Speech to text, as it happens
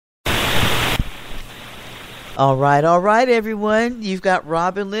All right, everyone. You've got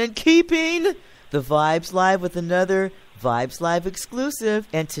Robin Lynn keeping the Vibes Live with another Vibes Live exclusive.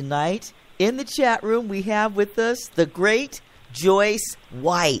 And tonight in the chat room, we have with us the great Joyce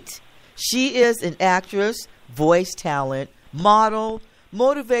White. She is an actress, voice talent, model,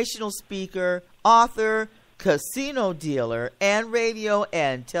 motivational speaker, author, casino dealer, and radio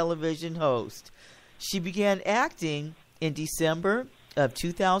and television host. She began acting in December of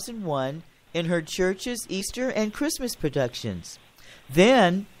 2001 in her church's Easter and Christmas productions.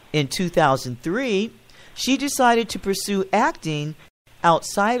 Then, in 2003, she decided to pursue acting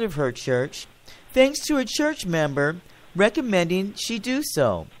outside of her church, thanks to a church member recommending she do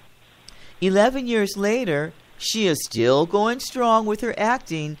so. 11 years later, she is still going strong with her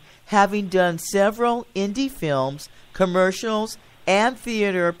acting, having done several indie films, commercials, and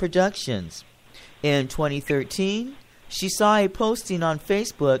theater productions. In 2013, she saw a posting on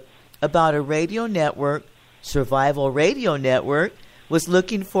Facebook about a radio network, Survival Radio Network, was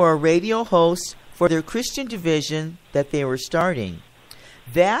looking for a radio host for their Christian division that they were starting.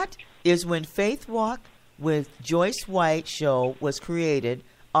 That is when Faith Walk with Joyce White show was created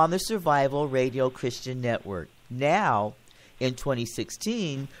on the Survival Radio Christian Network. Now, in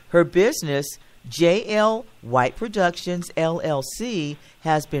 2016, her business, J.L. White Productions, LLC,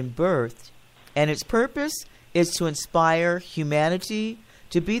 has been birthed, and its purpose is to inspire humanity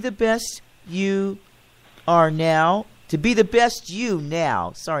to be the best you are now, to be the best you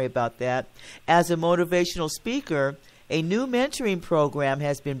now. Sorry about that. As a motivational speaker, a new mentoring program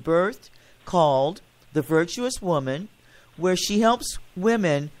has been birthed called The Virtuous Woman, where she helps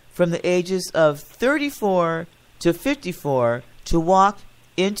women from the ages of 34 to 54 to walk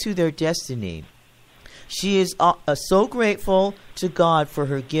into their destiny. She is so grateful to God for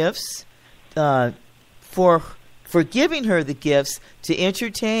her gifts, for giving her the gifts to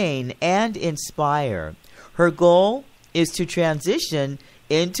entertain and inspire. Her goal is to transition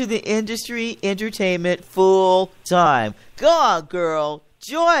into the industry entertainment full time. Go on, girl.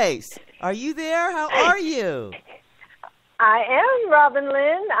 Joyce, are you there? How are you? I am, Robin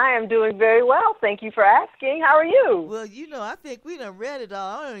Lynn. I am doing very well. Thank you for asking. How are you? Well, I think we done read it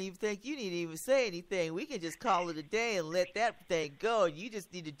all. I don't even think you need to even say anything. We can just call it a day and let that thing go. You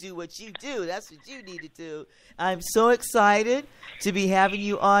just need to do what you do. That's what you need to do. I'm so excited to be having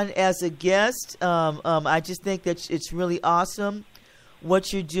you on as a guest. I just think that it's really awesome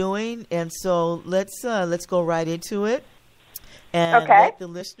what you're doing. And so let's go right into it and let the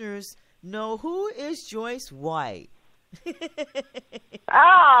listeners know, who is Joyce White? Okay.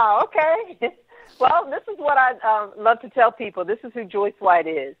 Well, this is what I love to tell people. This is who Joyce White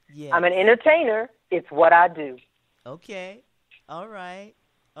is. Yes. I'm an entertainer. It's what I do. Okay. All right.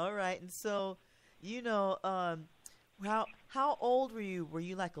 And so, how old were you? Were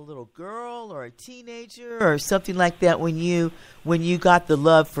you like a little girl or a teenager or something like that when you got the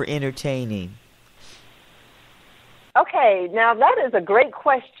love for entertaining? Okay. Now, that is a great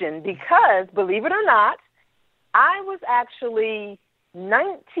question because, believe it or not, I was actually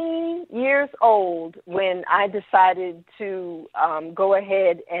 19 years old when I decided to go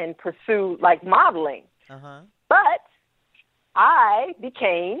ahead and pursue modeling. Uh-huh. But I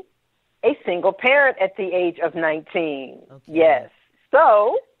became a single parent at the age of 19. Okay. Yes.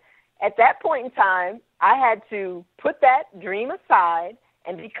 So at that point in time, I had to put that dream aside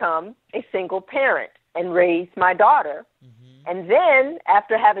and become a single parent and raise my daughter. Mm-hmm. And then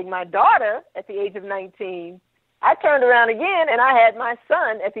after having my daughter at the age of 19, I turned around again, and I had my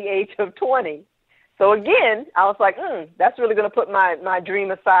son at the age of 20. So again, I was like, that's really going to put my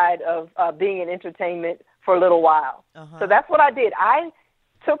dream aside of being in entertainment for a little while. Uh-huh. So that's what I did. I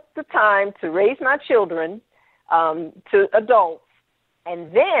took the time to raise my children to adults,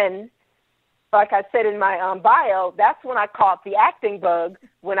 and then, like I said in my bio, that's when I caught the acting bug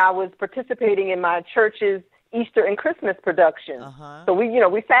when I was participating in my church's Easter and Christmas productions. Uh-huh. So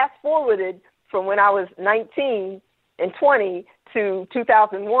we fast-forwarded from when I was 19 and 20 to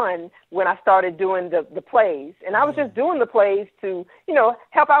 2001 when I started doing the plays. And I was just doing the plays to,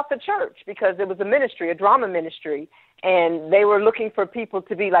 help out the church because it was a ministry, a drama ministry, and they were looking for people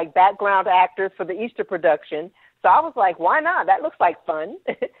to be like background actors for the Easter production. So I was like, why not? That looks like fun.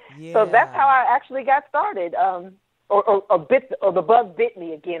 Yeah. So that's how I actually got started, or the bug bit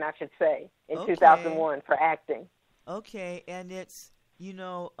me again, I should say, in 2001 for acting. Okay, and it's,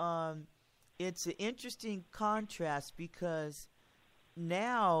 it's an interesting contrast because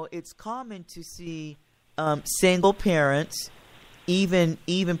now it's common to see single parents even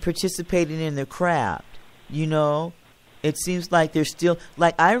participating in the craft. It seems like they're still,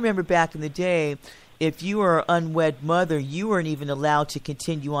 like I remember back in the day, if you were an unwed mother, you weren't even allowed to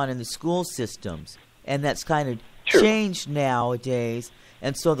continue on in the school systems. and that's kind of True. changed nowadays.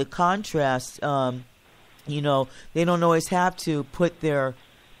 And so the contrast, you know, they don't always have to put their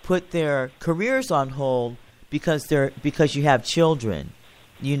careers on hold because you have children,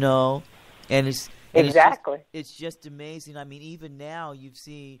 you know, and Exactly. it's just amazing. I mean, even now you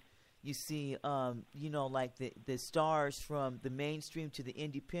see, you know, like the stars from the mainstream to the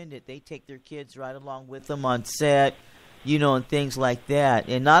independent, they take their kids right along with them on set, you know, and things like that.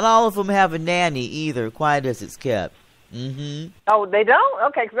 And not all of them have a nanny either, quite as it's kept. Mm-hmm. Oh, they don't?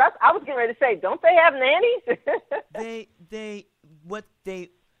 Okay, because I was getting ready to say, don't they have nannies?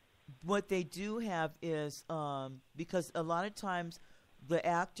 What they do have is because a lot of times the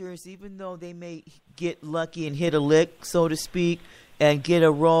actors, even though they may get lucky and hit a lick, so to speak, and get a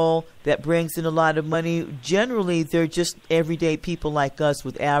role that brings in a lot of money, generally they're just everyday people like us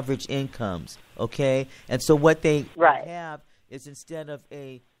with average incomes, okay? And so what they have is, instead of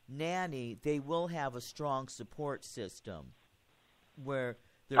a nanny, they will have a strong support system where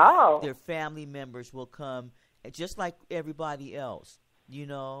their family members will come just like everybody else, you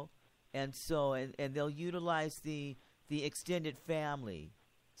know? And so and they'll utilize the extended family.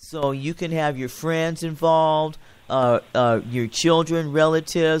 So you can have your friends involved, your children,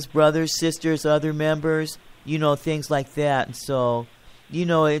 relatives, brothers, sisters, other members, you know, things like that. And so, you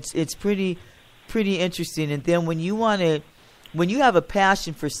know, it's pretty interesting. And then when you have a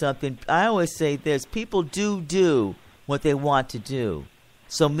passion for something, I always say this: people do what they want to do.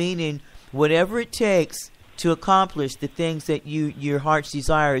 So meaning, whatever it takes to accomplish the things that your heart's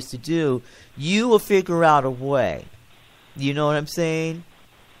desire is to do, you will figure out a way. You know what I'm saying?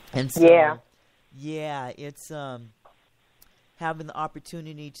 And so, yeah, it's having the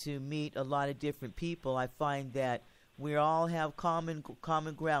opportunity to meet a lot of different people. I find that we all have common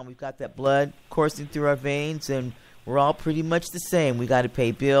ground. We've got that blood coursing through our veins, and we're all pretty much the same. We got to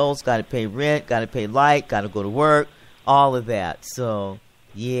pay bills, got to pay rent, got to pay light, got to go to work, all of that. So,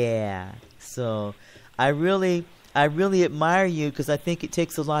 yeah. So I really admire you, because I think it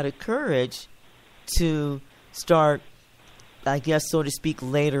takes a lot of courage to start, I guess, so to speak,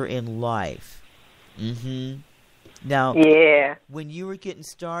 later in life. Mm-hmm. Now, when you were getting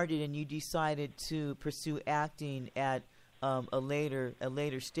started and you decided to pursue acting at a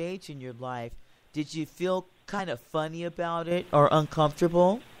later stage in your life, did you feel kind of funny about it or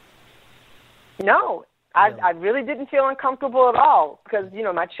uncomfortable? No, I really didn't feel uncomfortable at all, because, you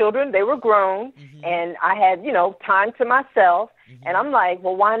know, my children, they were grown, and I had, you know, time to myself, and I'm like,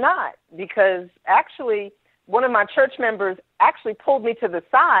 well, why not? Because actually, one of my church members actually pulled me to the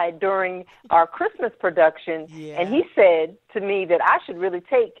side during our Christmas production, and he said to me that I should really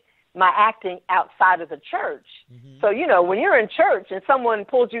take my acting outside of the church. So, you know, when you're in church and someone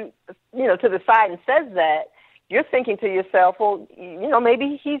pulls you, you know, to the side and says that, you're thinking to yourself, well, you know,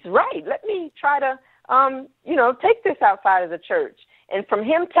 maybe he's right. Let me try to, you know, take this outside of the church. And from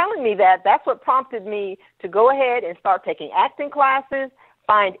him telling me that, that's what prompted me to go ahead and start taking acting classes,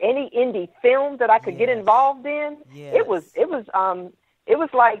 find any indie film that I could get involved in. It was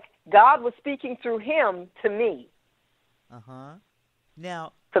like God was speaking through him to me.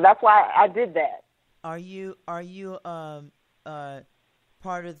 Now, so that's why I did that. Are you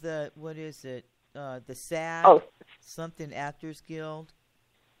part of the, what is it? The SAG, something Actors Guild?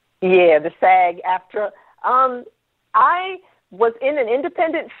 Yeah, the SAG after. I was in an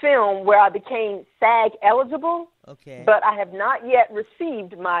independent film where I became SAG eligible. Okay. But I have not yet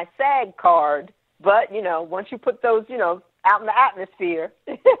received my SAG card. But, you know, once you put those, you know, out in the atmosphere,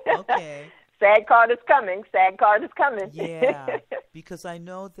 okay, SAG card is coming. SAG card is coming. Yeah, because I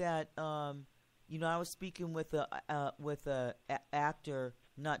know that, you know, I was speaking with a actor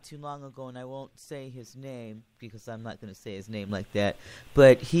not too long ago, and I won't say his name because I'm not going to say his name like that.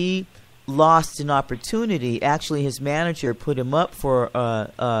 But he lost an opportunity. Actually, his manager put him up for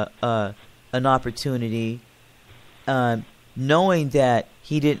an opportunity, knowing that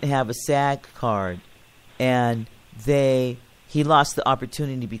he didn't have a SAG card, and he lost the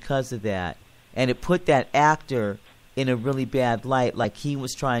opportunity because of that. And it put that actor in a really bad light, like he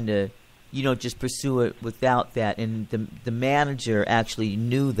was trying to, you know, just pursue it without that. And the manager actually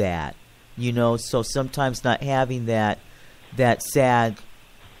knew that, you know. So sometimes not having that SAG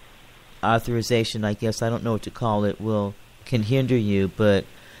authorization, I guess, I don't know what to call it, can hinder you. But,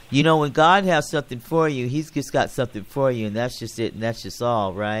 you know, when God has something for you, he's just got something for you, and that's just it, and that's just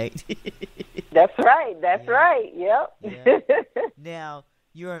all, right? That's right. That's right. Yep. Yeah. Now,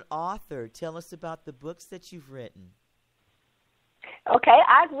 you're an author. Tell us about the books that you've written. Okay,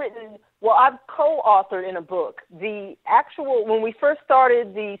 I've co-authored in a book. When we first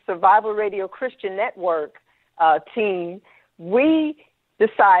started the Survival Radio Christian Network team, we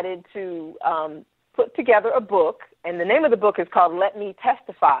decided to put together a book, and the name of the book is called Let Me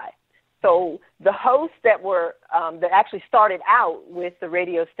Testify. So the hosts that were that actually started out with the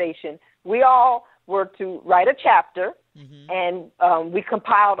radio station, we all were to write a chapter, and we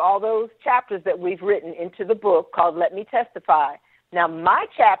compiled all those chapters that we've written into the book called Let Me Testify. Now, my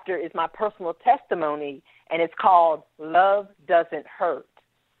chapter is my personal testimony, and it's called Love Doesn't Hurt.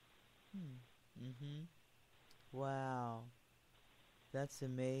 Wow. That's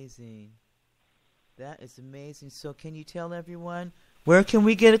amazing. That is amazing. So can you tell everyone, where can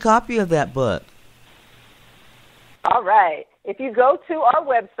we get a copy of that book? All right. If you go to our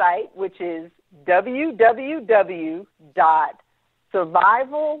website, which is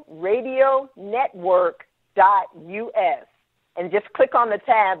www.survivalradionetwork.us, and just click on the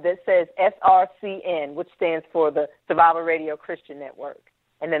tab that says SRCN, which stands for the Survival Radio Christian Network.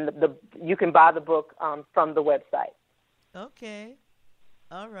 And then you can buy the book from the website. Okay.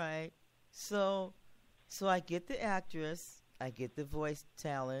 All right. So I get the actress, I get the voice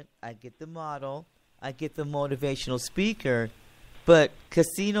talent, I get the model, I get the motivational speaker, but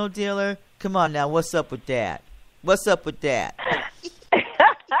casino dealer, come on now, what's up with that? What's up with that?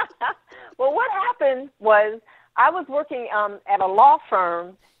 Well, what happened was I was working at a law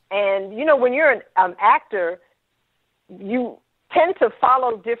firm, and, you know, when you're an actor, you tend to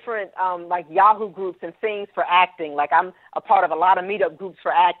follow different like Yahoo groups and things for acting. Like I'm a part of a lot of meetup groups for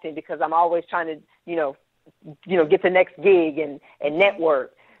acting because I'm always trying to, you know, get the next gig and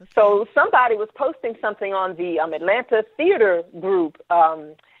network. Okay. So somebody was posting something on the Atlanta theater group,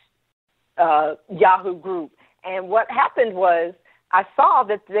 Yahoo group. And what happened was I saw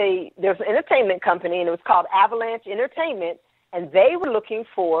that there's an entertainment company, and it was called Avalanche Entertainment, and they were looking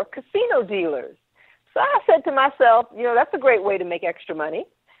for casino dealers. So I said to myself, you know, that's a great way to make extra money.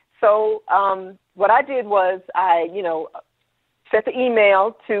 So what I did was I, you know, sent the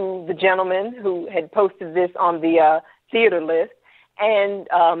email to the gentleman who had posted this on the theater list, and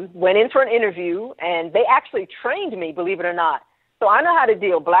went in for an interview, and they actually trained me, believe it or not. So I know how to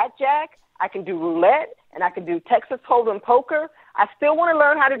deal blackjack, I can do roulette, and I can do Texas Hold'em poker. I still want to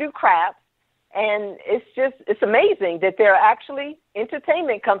learn how to do craps. And it's amazing that there are actually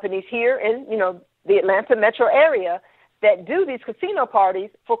entertainment companies here in, you know, the Atlanta metro area that do these casino parties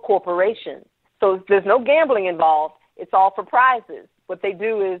for corporations. So there's no gambling involved. It's all for prizes. What they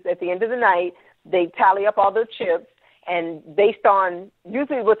do is at the end of the night, they tally up all their chips, and based on,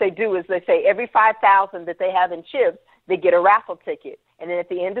 usually what they do is they say every 5,000 that they have in chips, they get a raffle ticket. And then at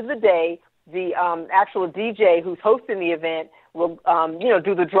the end of the day, the actual DJ who's hosting the event will, you know,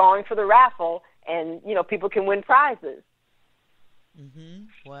 do the drawing for the raffle, and, you know, people can win prizes.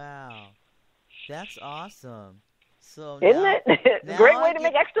 Wow. That's awesome. So isn't it? It's a great way to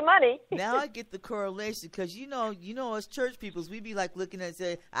make extra money. Now I get the correlation, because you know, as church peoples, we be like looking at and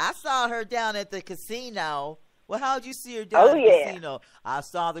say, I saw her down at the casino. Well, how'd you see her down at the casino? I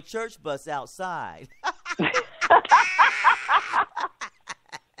saw the church bus outside.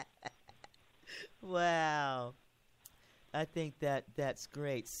 Wow. I think that's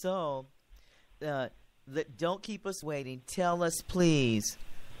great. So, don't keep us waiting. Tell us, please,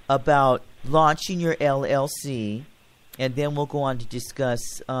 about launching your LLC, and then we'll go on to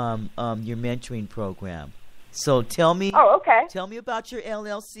discuss your mentoring program. So tell me. Oh, okay. Tell me about your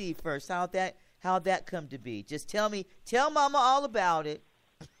LLC first. How'd that come to be? Just tell Mama all about it.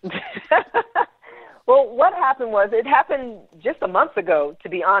 Well, what happened was, it happened just a month ago, to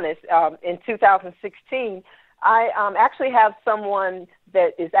be honest. In 2016, I actually have someone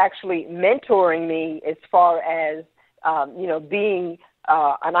that is actually mentoring me as far as, you know, being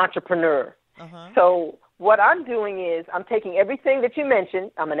an entrepreneur. So what I'm doing is I'm taking everything that you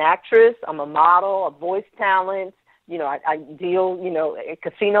mentioned. I'm an actress, I'm a model, a voice talent. You know, I deal, you know, at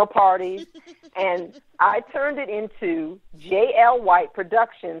casino parties. And I turned it into J.L. White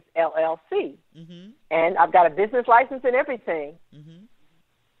Productions, LLC. And I've got a business license and everything.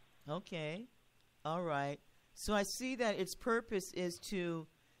 Okay. All right. So I see that its purpose is to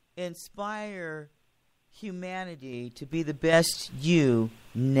inspire humanity to be the best you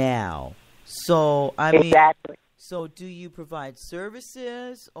now. So, I mean, exactly. So do you provide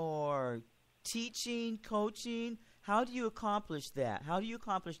services or teaching, coaching? How do you accomplish that? How do you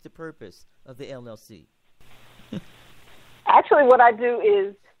accomplish the purpose of the LLC? Actually, what I do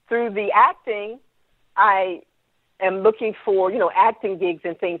is, through the acting, I am looking for, you know, acting gigs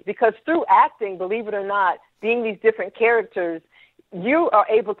and things, because through acting, believe it or not, being these different characters, you are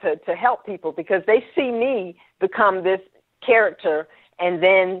able to help people, because they see me become this character, and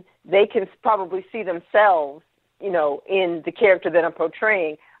then they can probably see themselves, you know, in the character that I'm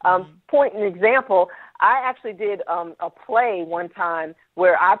portraying. Point an example, I actually did a play one time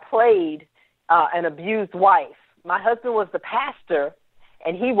where I played an abused wife. My husband was the pastor,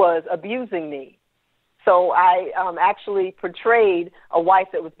 and he was abusing me. So I actually portrayed a wife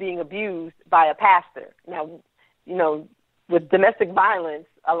that was being abused by a pastor. Now, with domestic violence,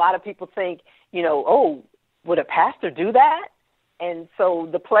 a lot of people think, oh, would a pastor do that? And so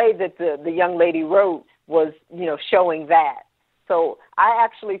the play that the young lady wrote was, showing that. So I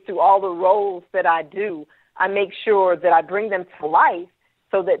actually, through all the roles that I do, I make sure that I bring them to life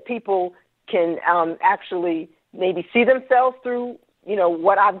so that people can actually maybe see themselves through,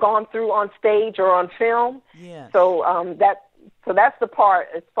 what I've gone through on stage or on film. Yeah. So that's the part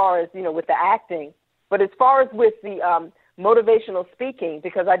as far as, with the acting. But as far as with the motivational speaking,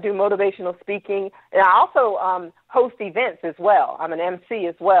 because I do motivational speaking, and I also host events as well. I'm an MC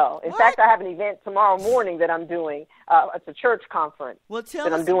as well. In fact, I have an event tomorrow morning that I'm doing. It's a church conference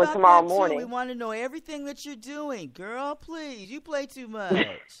that I'm doing tomorrow morning. We want to know everything that you're doing. Girl, please. You play too much.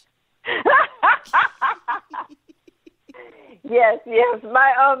 Yes.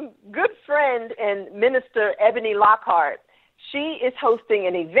 My good friend and minister, Ebony Lockhart, she is hosting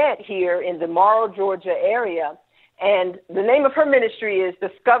an event here in the Morrow, Georgia area, and the name of her ministry is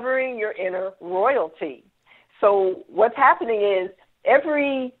Discovering Your Inner Royalty. So what's happening is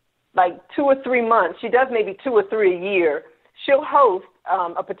every 2 or 3 months, she does maybe 2 or 3 a year, she'll host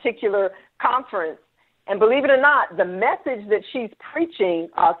a particular conference. And believe it or not, the message that she's preaching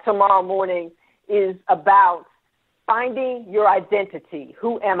tomorrow morning is about finding your identity.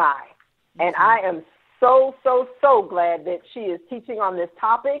 Who am I? And I am so glad that she is teaching on this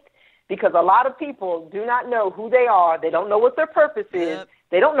topic, because a lot of people do not know who they are. They don't know what their purpose is. Yep.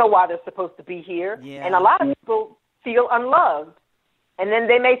 They don't know why they're supposed to be here. Yeah. And a lot of people feel unloved. And then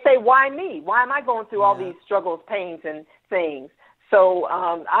they may say, why me? Why am I going through all these struggles, pains, and things? So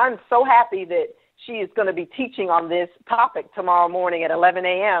I'm so happy that she is going to be teaching on this topic tomorrow morning at 11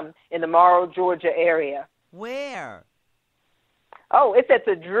 a.m. in the Morrow, Georgia area. Where? Oh, it's at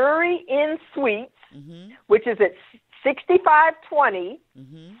the Drury Inn Suites, which is at 6520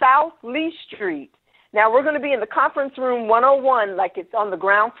 South Lee Street. Now, we're going to be in the conference room 101, like it's on the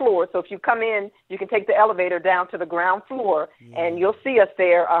ground floor. So if you come in, you can take the elevator down to the ground floor, and you'll see us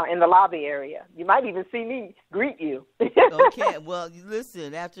there in the lobby area. You might even see me greet you. Okay. Well,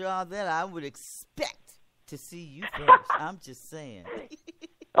 listen, after all that, I would expect to see you first. I'm just saying.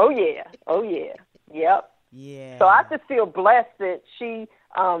 Oh, yeah. Yep. Yeah. So I just feel blessed that she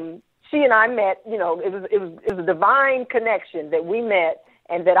and I met. It was a divine connection that we met,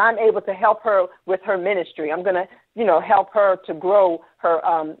 and that I'm able to help her with her ministry. I'm going to, help her to grow her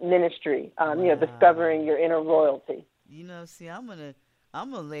ministry. Discovering your inner royalty. See, I'm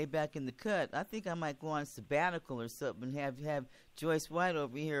gonna lay back in the cut. I think I might go on sabbatical or something and have Joyce White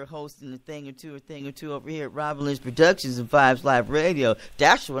over here hosting a thing or two over here at Robin Lynch Productions and Vibes Live Radio.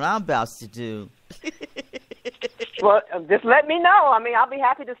 That's what I'm about to do. Well, just let me know. I mean, I'll be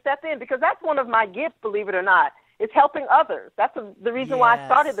happy to step in, because that's one of my gifts, believe it or not. It's helping others. That's the reason why I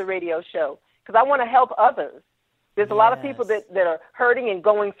started the radio show, because I want to help others. There's a lot of people that are hurting and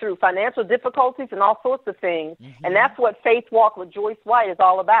going through financial difficulties and all sorts of things, and that's what Faith Walk with Joyce White is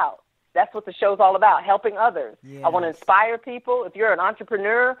all about. That's what the show's all about, helping others. Yes. I want to inspire people. If you're an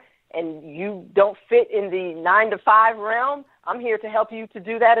entrepreneur and you don't fit in the 9-to-5 realm, I'm here to help you to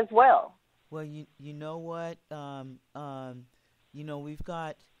do that as well. Well, you know what?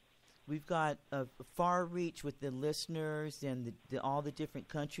 We've got a far reach with the listeners and all the different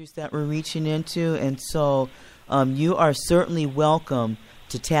countries that we're reaching into, and so you are certainly welcome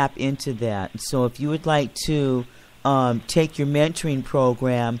to tap into that. So if you would like to take your mentoring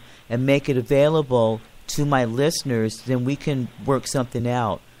program and make it available to my listeners, then we can work something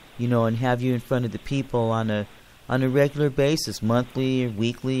out, and have you in front of the people on a regular basis, monthly or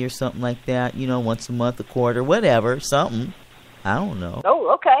weekly or something like that, once a month, a quarter, whatever, something. I don't know.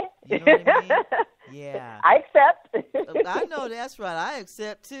 Oh, okay. You know what I mean? Yeah. I accept. I know, that's right. I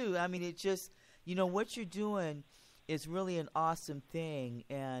accept, too. I mean, it just, what you're doing is really an awesome thing.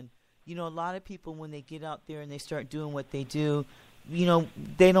 And, a lot of people, when they get out there and they start doing what they do, we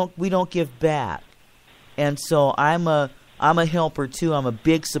don't give back. And so I'm a helper, too. I'm a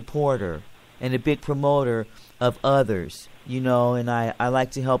big supporter and a big promoter of others, and I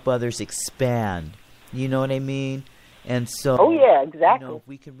like to help others expand. You know what I mean? And so, oh yeah, exactly. If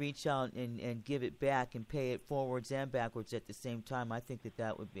we can reach out and give it back and pay it forwards and backwards at the same time, I think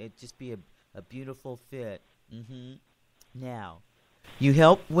that would just be a beautiful fit. Now, you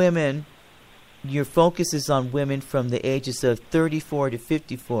help women. Your focus is on women from the ages of 34 to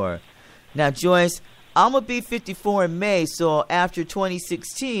 54. Now, Joyce, I'm going to be 54 in May, so after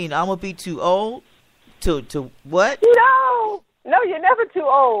 2016, I'm going to be too old to what? No, No, you're never too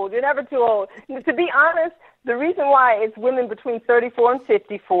old. You're never too old. To be honest, the reason why it's women between 34 and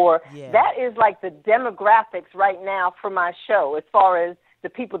 54, that is like the demographics right now for my show as far as the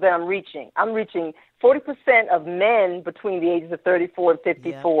people that I'm reaching. I'm reaching 40% of men between the ages of 34 and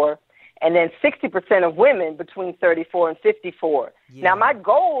 54, and then 60% of women between 34 and 54. Now, my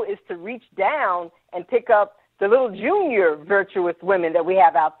goal is to reach down and pick up the little junior virtuous women that we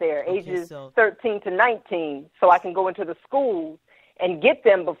have out there, ages 13 to 19, so I can go into the schools and get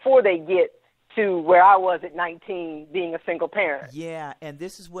them before they get to where I was at 19 being a single parent. Yeah, and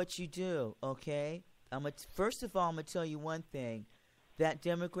this is what you do, okay? First of all, I'm going to tell you one thing. That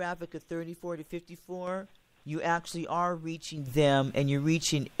demographic of 34 to 54, you actually are reaching them, and you're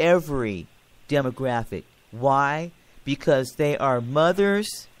reaching every demographic. Why? Because they are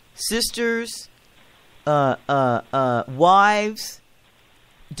mothers, sisters, wives,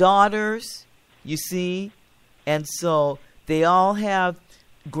 daughters, you see, and so they all have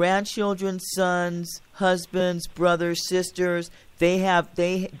grandchildren, sons, husbands, brothers, sisters.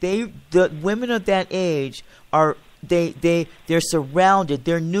 The women of that age are they're surrounded.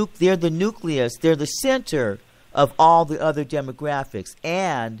 They're the nucleus. They're the center of all the other demographics,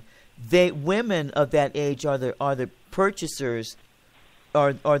 and women of that age are the purchasers.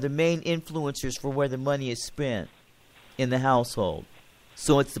 Are the main influencers for where the money is spent in the household.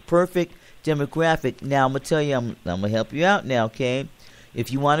 So it's the perfect demographic. Now I'm gonna tell you, I'm gonna help you out now, okay?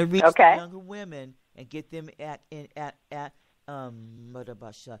 If you want to reach the younger women and get them if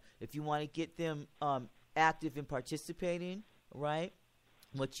you want to get them active and participating, right?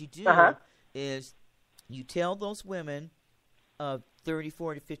 What you do is you tell those women of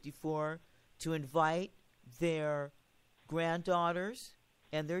 34 to 54 to invite their granddaughters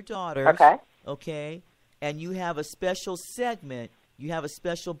and their daughters, okay? And you have a special segment, you have a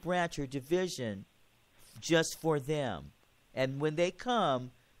special branch or division just for them. And when they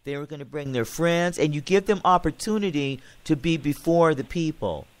come, they're going to bring their friends, and you give them opportunity to be before the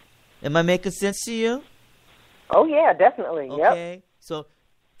people. Am I making sense to you? Oh, yeah, definitely. Okay, yep. So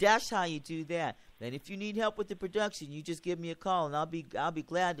that's how you do that. And if you need help with the production, you just give me a call, and I'll be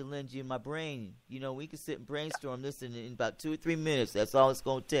glad to lend you my brain. You know, we can sit and brainstorm this in about 2 or 3 minutes. That's all it's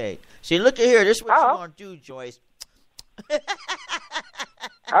going to take. See, look at here. This is what you want to do, Joyce.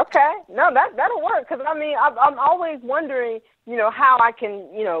 Okay. No, that'll work. Because, I mean, I'm always wondering, you know, how I can,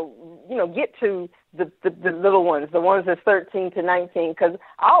 you know, get to the little ones, the ones that's 13 to 19. Because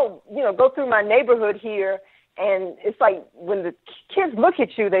I'll, you know, go through my neighborhood here, and it's like when the kids look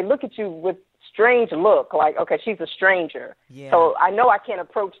at you, they look at you with strange look, like, okay, she's a stranger. Yeah. So I know I can't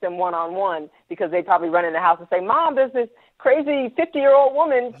approach them one-on-one because they probably run in the house and say, Mom, there's this crazy 50-year-old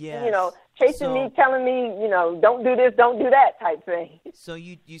woman, you know, chasing me, telling me, you know, don't do this, don't do that type thing. So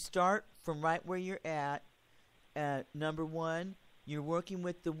you start from right where you're at. Number one, you're working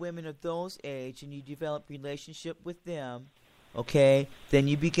with the women of those age, and you develop relationship with them, okay? Then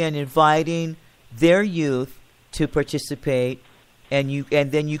you begin inviting their youth to participate. And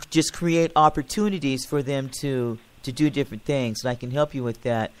then you just create opportunities for them to do different things, and I can help you with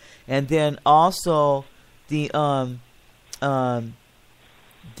that. And then also you don't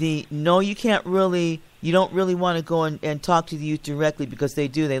really want to go and talk to the youth directly, because they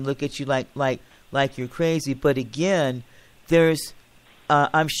look at you like you're crazy. But again, there's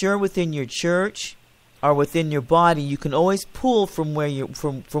I'm sure within your church or within your body, you can always pull from where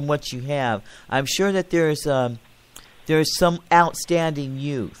from what you have. I'm sure that there's some outstanding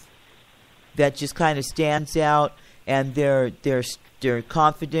youth that just kind of stands out, and they're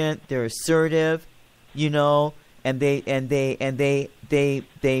confident, they're assertive, you know, and they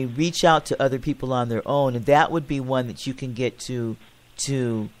reach out to other people on their own, and that would be one that you can get to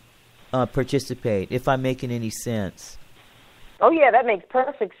participate, if I'm making any sense. Oh yeah, that makes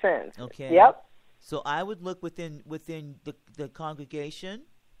perfect sense. Okay. Yep. So I would look within the congregation.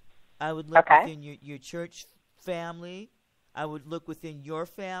 I would look within your church family. I would look within your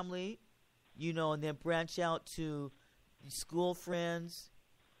family, you know, and then branch out to school friends,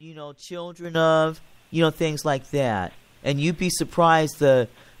 you know, children of, you know, things like that. And you'd be surprised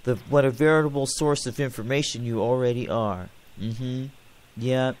what a veritable source of information you already are. Mm-hmm.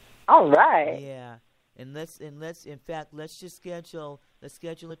 Yeah. All right. Yeah. And let's just schedule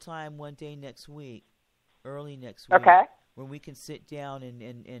a time one day next week, early next week. Okay. Where we can sit down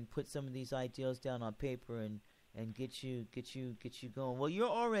and put some of these ideas down on paper and get you going. Well, you're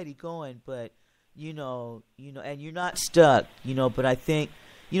already going, but you know, and you're not stuck, you know. But I think,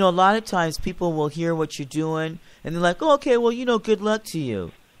 you know, a lot of times people will hear what you're doing and they're like, oh, okay, well, you know, good luck to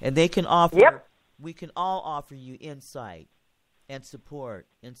you. And they can offer. Yep. We can all offer you insight and support.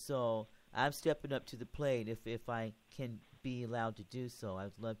 And so I'm stepping up to the plate if I can be allowed to do so.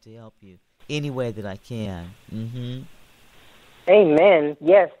 I'd love to help you any way that I can. Mm-hmm. Amen.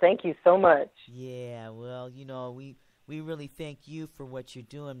 Yes, thank you so much. Yeah, well, we really thank you for what you're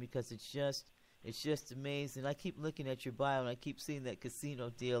doing, because it's just amazing. I keep looking at your bio, and I keep seeing that casino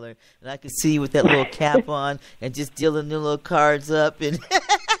dealer, and I can see you with that little cap on and just dealing the little cards up and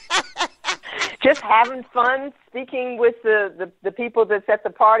just having fun, speaking with the people that's at the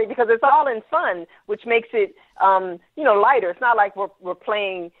party, because it's all in fun, which makes it lighter. It's not like we're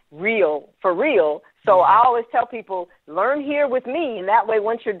playing for real. So Yeah. I always tell people, learn here with me, and that way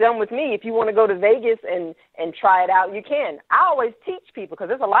once you're done with me, if you want to go to Vegas and try it out, you can. I always teach people, because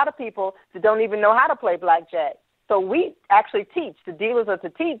there's a lot of people that don't even know how to play blackjack. So we actually teach. The dealers are to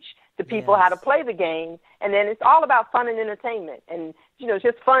teach the people how to play the game, and then it's all about fun and entertainment. And, it's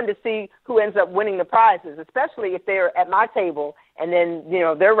just fun to see who ends up winning the prizes, especially if they're at my table and then,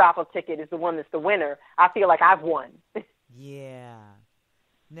 their raffle ticket is the one that's the winner. I feel like I've won. Yeah.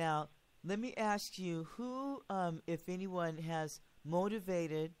 Now, let me ask you, who, if anyone, has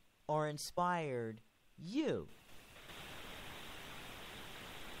motivated or inspired you?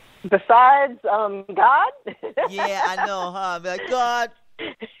 Besides God? Yeah, I know, huh? I'm like, God.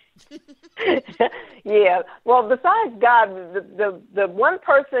 Yeah. Well, besides God, the one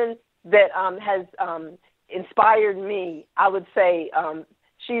person that has inspired me, I would say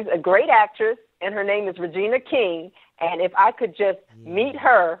she's a great actress, and her name is Regina King. And if I could just meet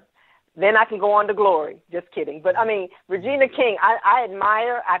her, then I can go on to glory. Just kidding. But, Regina King, I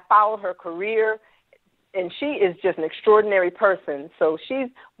admire. I follow her career, and she is just an extraordinary person. So she's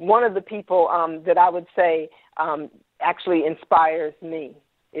one of the people that I would say actually inspires me,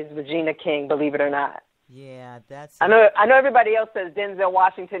 is Regina King, believe it or not. Yeah, I know everybody else says Denzel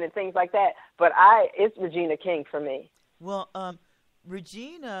Washington and things like that, but it's Regina King for me. Well,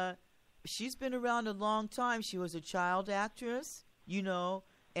 Regina, she's been around a long time. She was a child actress,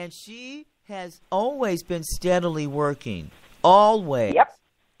 and she has always been steadily working, always. Yep.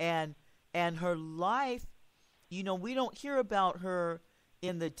 And her life, we don't hear about her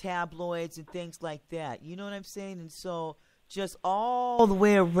in the tabloids and things like that. You know what I'm saying? And so just all the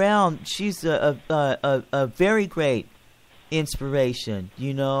way around, she's a very great inspiration,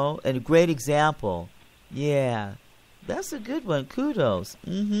 and a great example. Yeah, that's a good one. Kudos.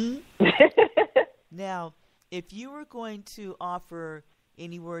 Mm-hmm. Now, if you were going to offer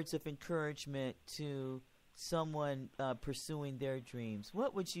any words of encouragement to someone pursuing their dreams,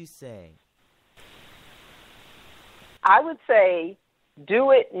 what would you say? I would say,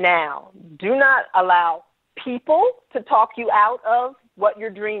 do it now. Do not allow people to talk you out of what your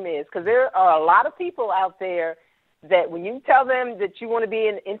dream is, because there are a lot of people out there that when you tell them that you want to be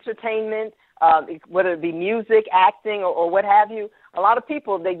in entertainment, whether it be music, acting, or what have you, a lot of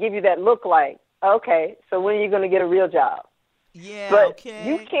people, they give you that look like, okay, so when are you going to get a real job? Yeah, but okay.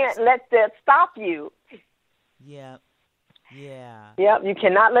 You can't let that stop you. Yeah. Yeah, you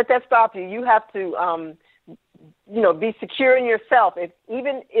cannot let that stop you. You have to, be secure in yourself.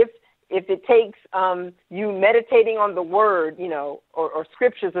 Even if it takes you meditating on the word, or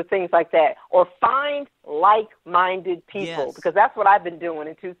scriptures or things like that, or find like-minded people, because that's what I've been doing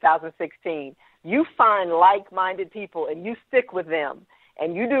in 2016. You find like-minded people and you stick with them,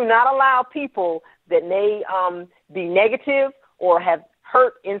 and you do not allow people that may be negative or have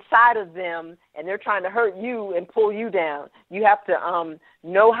hurt inside of them, and they're trying to hurt you and pull you down. You have to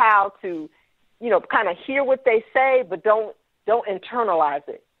know how to, kind of hear what they say, but don't internalize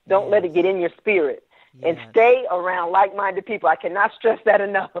it. Don't let it get in your spirit. And stay around like-minded people. I cannot stress that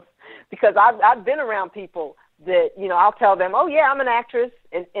enough, because I've been around people that, I'll tell them, oh, yeah, I'm an actress,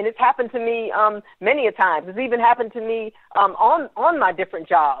 and it's happened to me many a times. It's even happened to me on my different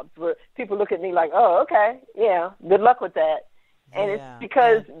jobs, where people look at me like, oh, okay, yeah, good luck with that. And it's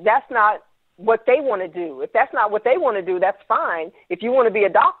because that's not what they want to do. If that's not what they want to do, that's fine. If you want to be a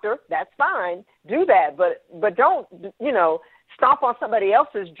doctor, that's fine. Do that. But don't, stomp on somebody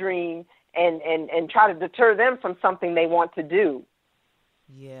else's dream and try to deter them from something they want to do.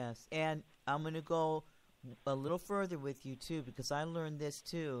 Yes, and I'm going to go a little further with you, too, because I learned this,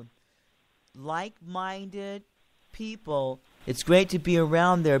 too. Like-minded people, it's great to be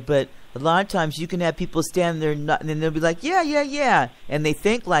around there, but a lot of times you can have people stand there and they'll be like, yeah, and they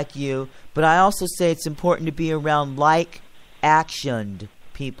think like you, but I also say it's important to be around like-actioned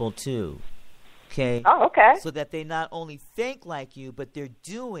people, too. Okay? Oh, okay. So that they not only think like you, but they're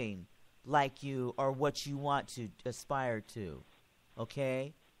doing like you or what you want to aspire to.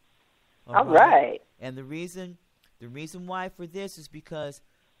 Okay? All right. And the reason why for this is because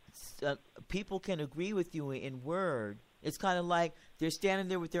people can agree with you in word, It's kind of like they're standing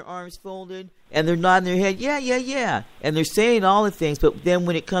there with their arms folded and they're nodding their head, yeah, yeah, yeah. And they're saying all the things, but then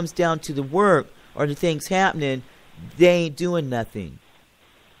when it comes down to the work or the things happening, they ain't doing nothing.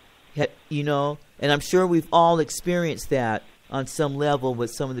 You know, and I'm sure we've all experienced that on some level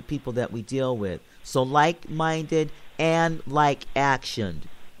with some of the people that we deal with. So like-minded and like-actioned.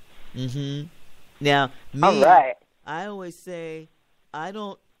 Mm-hmm. Now, me, all right. I always say, I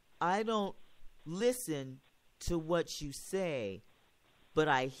don't listen to what you say, but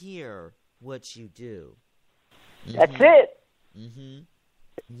I hear what you do. Mm-hmm. That's it. Mm-hmm.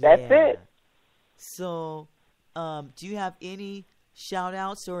 That's it. So, do you have any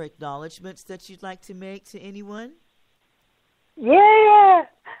shout-outs or acknowledgments that you'd like to make to anyone? Yeah.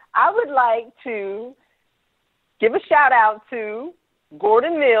 I would like to give a shout-out to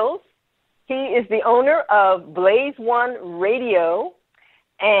Gordon Mills. He is the owner of Blaze One Radio,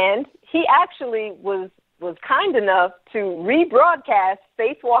 and he actually was kind enough to rebroadcast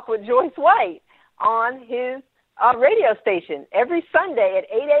Faith Walk with Joyce White on his radio station every Sunday at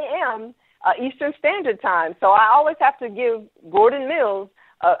 8 a.m. Eastern Standard Time. So I always have to give Gordon Mills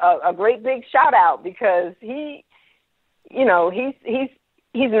a great big shout out because he's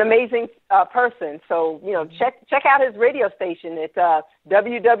an amazing person. So, check out his radio station. It's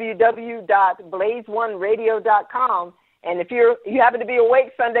www.blaze1radio.com. And if you happen to be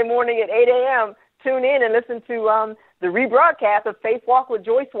awake Sunday morning at 8 a.m., tune in and listen to the rebroadcast of Faith Walk with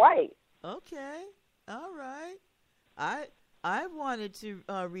Joyce White. Okay. All right. I wanted to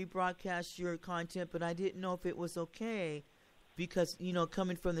rebroadcast your content, but I didn't know if it was okay because,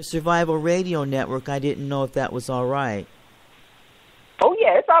 coming from the Survival Radio Network, I didn't know if that was all right. Oh,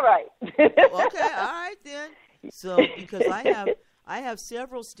 yeah, it's all right. Okay, all right then. So, because I have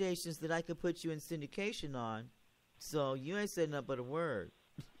several stations that I could put you in syndication on, so you ain't said nothing but a word.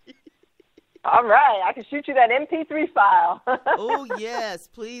 All right, I can shoot you that MP3 file. Oh, yes,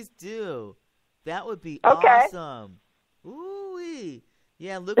 please do. That would be okay. Awesome. Ooh-wee.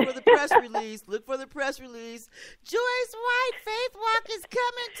 Yeah, look for the press release. Look for the press release. Joyce White, Faith Walk is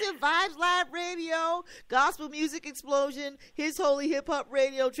coming to Vibes Live Radio, Gospel Music Explosion, His Holy Hip Hop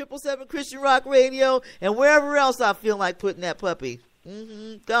Radio, 777 Christian Rock Radio, and wherever else I feel like putting that puppy.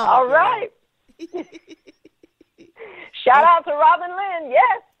 Mm-hmm. Go on, all right. Shout out to Robin Lynn,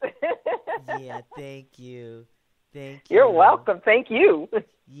 yes. Yeah, thank you. Thank you. You're welcome. Thank you.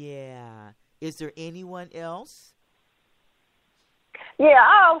 Yeah. Is there anyone else? Yeah,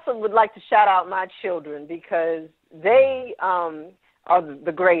 I also would like to shout out my children because they are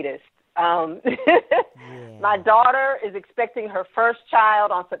the greatest. My daughter is expecting her first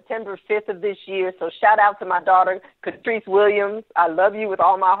child on September 5th of this year, so shout out to my daughter, Catrice Williams. I love you with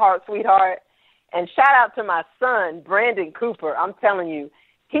all my heart, sweetheart. And shout out to my son, Brandon Cooper. I'm telling you,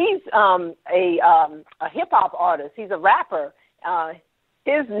 he's a hip-hop artist. He's a rapper.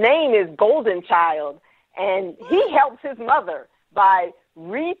 His name is Golden Child, and he helps his mother by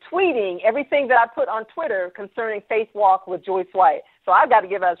retweeting everything that I put on Twitter concerning Faith Walk with Joyce White. So I've got to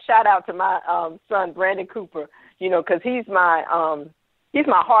give a shout out to my son, Brandon Cooper, because he's my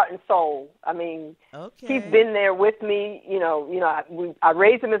heart and soul. I mean, He's been there with me. I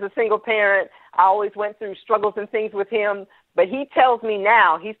raised him as a single parent. I always went through struggles and things with him. But he tells me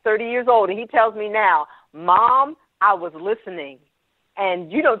now, he's 30 years old, and he tells me now, Mom, I was listening.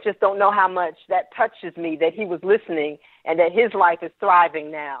 And you don't know how much that touches me, that he was listening and that his life is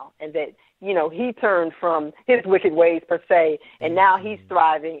thriving now and that, he turned from his wicked ways per se, and now he's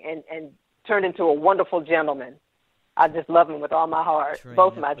thriving and turned into a wonderful gentleman. I just love him with all my heart,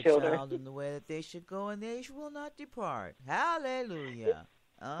 both my children. Child in the way that they should go, and they will not depart. Hallelujah.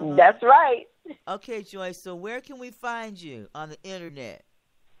 Uh-huh. That's right. Okay, Joyce, so where can we find you on the internet?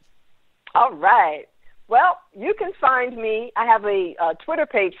 All right. Well, you can find me. I have a Twitter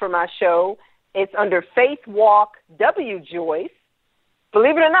page for my show. It's under Faith Walk W Joyce.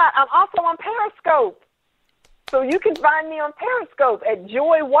 Believe it or not, I'm also on Periscope. So you can find me on Periscope at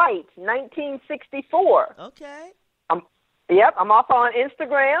Joy White 1964. Okay. I'm also on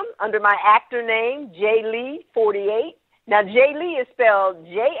Instagram under my actor name, JayLee48. Now, Jaylee is spelled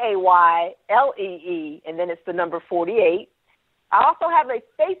Jaylee, and then it's the number 48. I also have a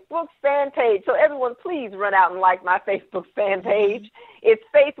Facebook fan page, so everyone please run out and like my Facebook fan page. It's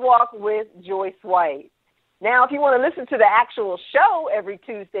Faith Walk with Joyce White. Now, if you want to listen to the actual show every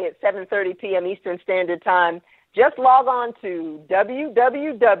Tuesday at 7:30 p.m. Eastern Standard Time, just log on to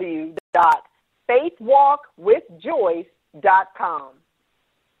www.faithwalkwithjoyce.com.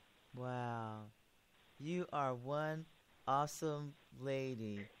 Wow. You are one awesome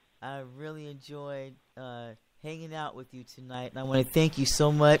lady. I really enjoyed hanging out with you tonight. And I want to thank you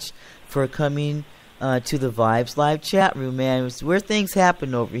so much for coming to the Vibes Live chat room, man. It's where things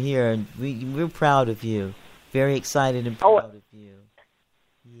happen over here, and we're proud of you. Very excited and proud of you.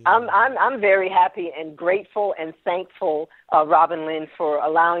 Yeah. I'm very happy and grateful and thankful, Robin Lynn, for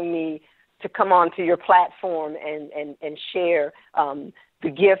allowing me to come onto your platform and share the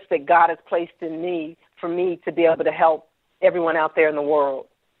gifts that God has placed in me for me to be able to help everyone out there in the world.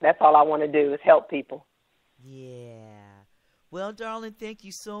 That's all I want to do is help people. Yeah. Well, darling, thank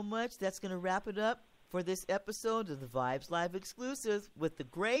you so much. That's going to wrap it up for this episode of the Vibes Live Exclusive with the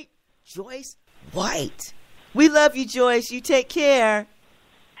great Joyce White. We love you, Joyce. You take care.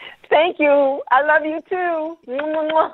 Thank you. I love you too.